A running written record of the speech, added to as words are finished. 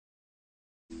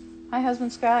Hi,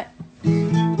 husband Scott.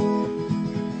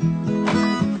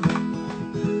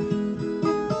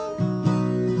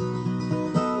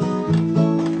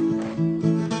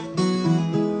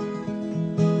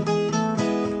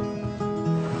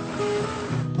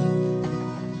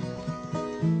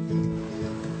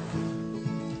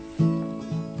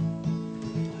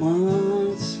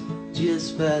 Once,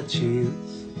 just by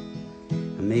chance,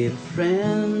 I made a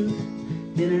friend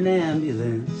in an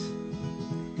ambulance.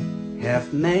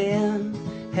 Half man,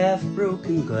 half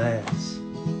broken glass.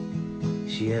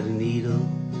 She had a needle,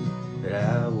 but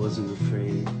I wasn't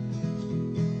afraid.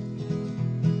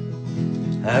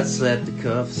 I'd slap the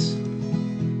cuffs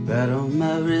right on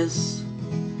my wrist.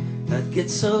 I'd get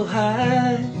so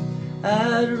high,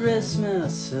 I'd arrest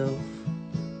myself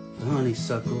for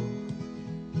honeysuckle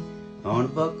on a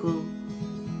buckle,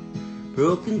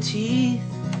 broken teeth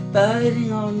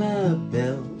biting on my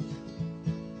belt.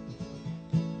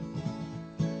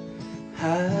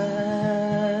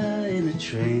 High in a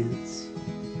trance,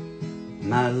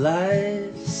 my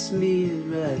life smeared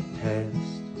right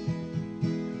past.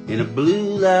 In a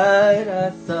blue light I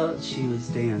thought she was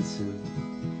dancing,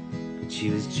 but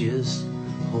she was just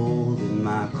holding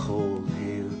my cold hand.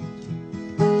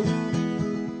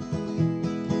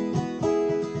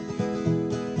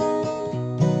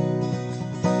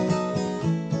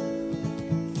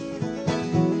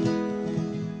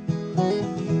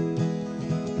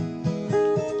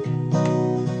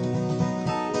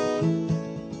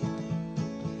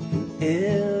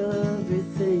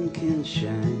 Everything can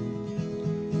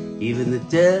shine, even the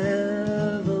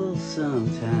devil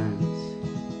sometimes.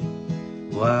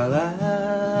 While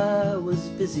I was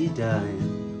busy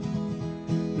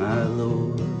dying, my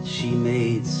Lord, she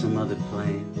made some other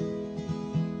plan.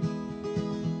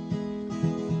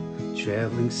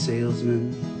 Traveling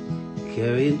salesman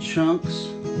carrying trunks,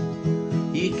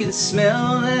 you can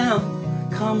smell them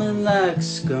coming like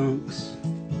skunks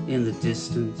in the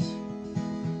distance.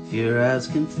 If your eyes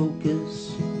can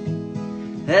focus,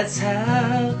 that's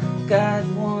how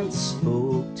God once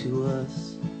spoke to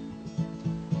us.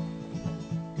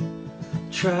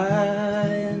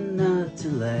 Trying not to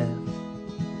laugh,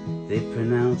 they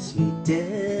pronounced me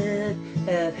dead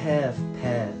at half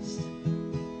past.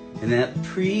 And that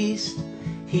priest,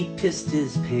 he pissed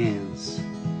his pants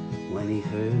when he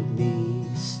heard me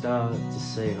start to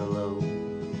say hello.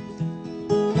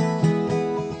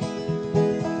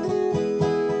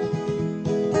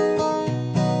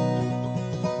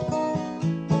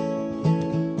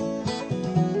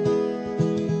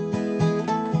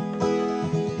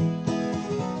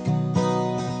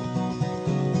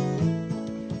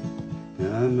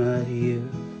 I'm right here,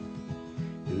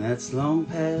 and that's long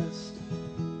past.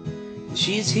 And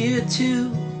she's here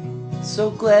too, so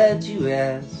glad you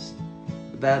asked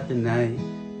about the night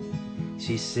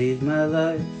she saved my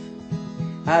life.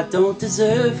 I don't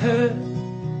deserve her,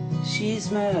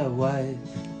 she's my wife.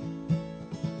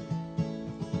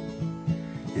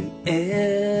 And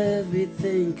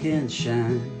everything can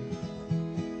shine,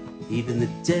 even the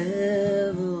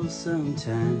devil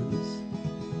sometimes.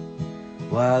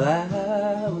 While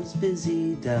I was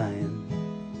busy dying,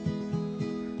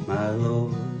 my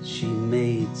Lord, she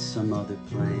made some other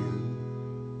plan.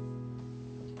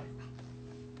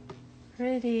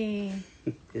 Pretty.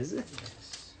 Is it?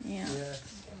 Yeah. Yeah.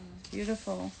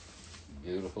 Beautiful.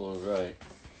 Beautiful is right.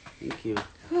 Thank you.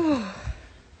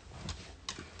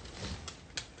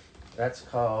 That's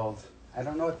called, I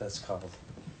don't know what that's called.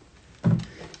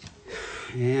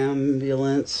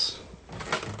 Ambulance.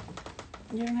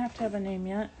 You don't have to have a name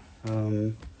yet.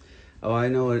 Oh, I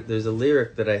know it. There's a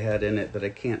lyric that I had in it that I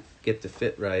can't get to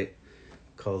fit right,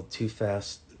 called Too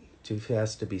Fast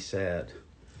to Be Sad.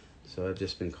 So I've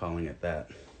just been calling it that.